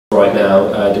right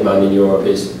now, demand in Europe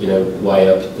is, way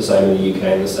up, the same in the UK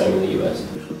and the same in the US.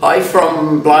 Hi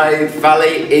from Blythe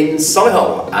Valley in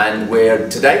Solihull, and we're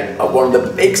today at one of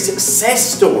the big success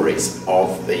stories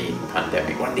of the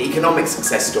pandemic, one of the economic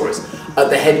success stories at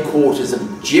the headquarters of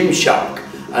Gymshark.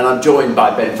 And I'm joined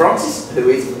by Ben Francis, who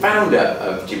is founder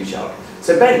of Gymshark.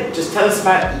 So Ben, just tell us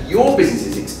about your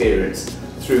business's experience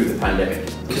through the pandemic.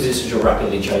 Because it's such a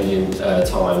rapidly changing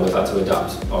time, we've had to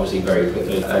adapt obviously very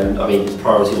quickly. And I mean,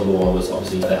 priority number one was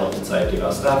obviously the health and safety of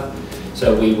our staff.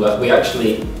 So we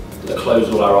actually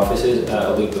closed all our offices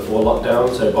a week before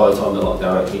lockdown. So by the time the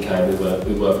lockdown actually came,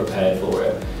 we were prepared for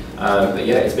it. But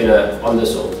yeah, it's been on the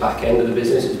sort of back end of the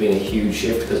business, it's been a huge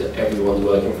shift because everyone's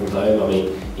working from home. I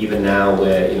mean, even now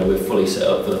we're fully set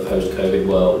up for the post-COVID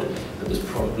world. But there's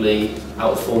probably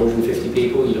out of 450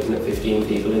 people, you're looking at 15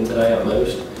 people in today at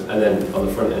most. And then on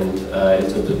the front end,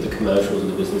 in terms of the commercials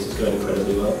of the business, it's going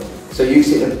incredibly well. So you've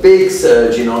seen a big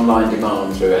surge in online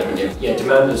demand through it, haven't you? Yeah,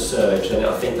 demand has surged, and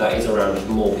I think that is around just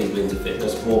more people into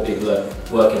fitness. More people are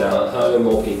working out at home,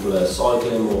 more people are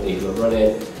cycling, more people are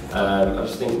running. I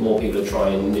just think more people are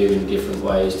trying new and different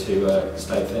ways to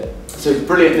stay fit. So it's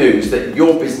brilliant news that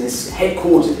your business,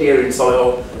 headquartered here in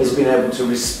Solihull, has been able to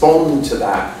respond to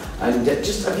that. And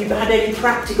just, have you had any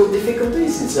practical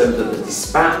difficulties in terms of the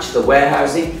dispatch, the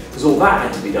warehousing? Because all that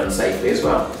had to be done safely as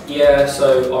well. Yeah,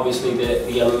 so obviously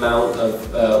the amount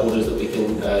of orders that we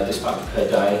can dispatch per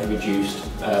day reduced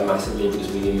massively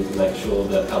because we needed to make sure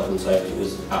that health and safety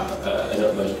was an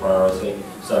utmost priority.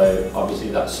 So obviously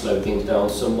that slowed things down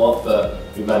somewhat, but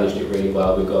we managed it really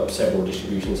well. We've got several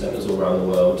distribution centres all around the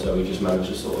world, so we just managed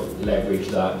to sort of leverage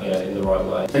that in the right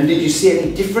way. And did you see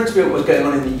any difference between what was going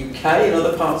on in the UK and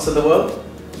other parts of the world?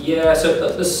 Yeah, so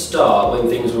at the start, when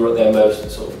things were at their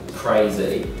most sort of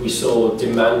crazy, we saw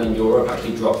demand in Europe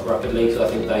actually drop rapidly because I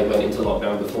think they went into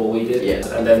lockdown before we did.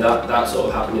 Yeah. And then that sort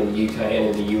of happened in the UK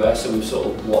and in the US, so we've sort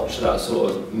of watched that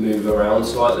sort of move around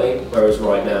slightly. Whereas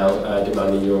right now,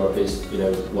 demand in Europe is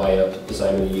way up, the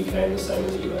same in the UK and the same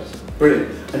in the US.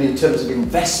 Brilliant. And in terms of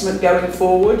investment going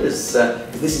forward, as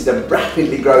this is a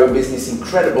rapidly growing business,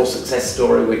 incredible success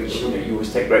story, which you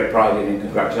always take great pride in, and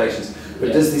congratulations. But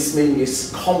yeah. Does this mean you're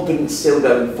confident still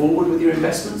going forward with your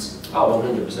investments? Oh,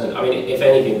 100%. I mean, if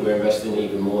anything, we're investing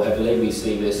even more heavily. We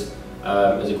see this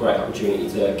as a great opportunity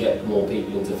to get more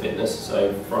people into fitness.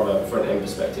 So from a front-end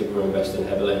perspective, we're investing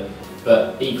heavily.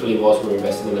 But equally, whilst we're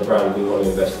investing in the brand, we want to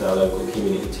invest in our local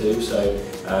community too. So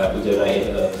we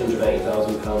donated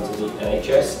 £180,000 to the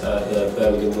NHS, the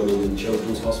Birmingham Women's and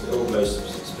Children's Hospital,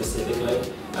 most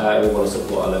specifically. We want to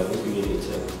support our local community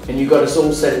too. And you got us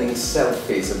all sending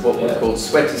selfies of what we called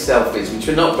sweaty selfies, which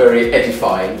were not very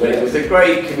edifying, but it was a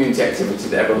great community activity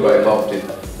that everyone got involved in.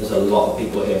 There's a lot of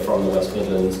people here from the West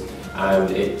Midlands,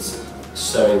 and it's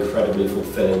so incredibly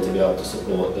fulfilling to be able to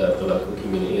support the local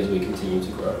community as we continue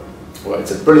to grow. Well,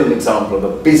 it's a brilliant example of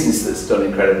a business that's done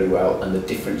incredibly well and the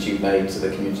difference you've made to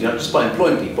the community, not just by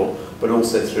employing people, but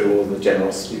also through all the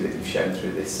generosity that you've shown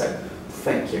through this. So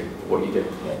thank you for what you do.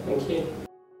 Yeah, thank you.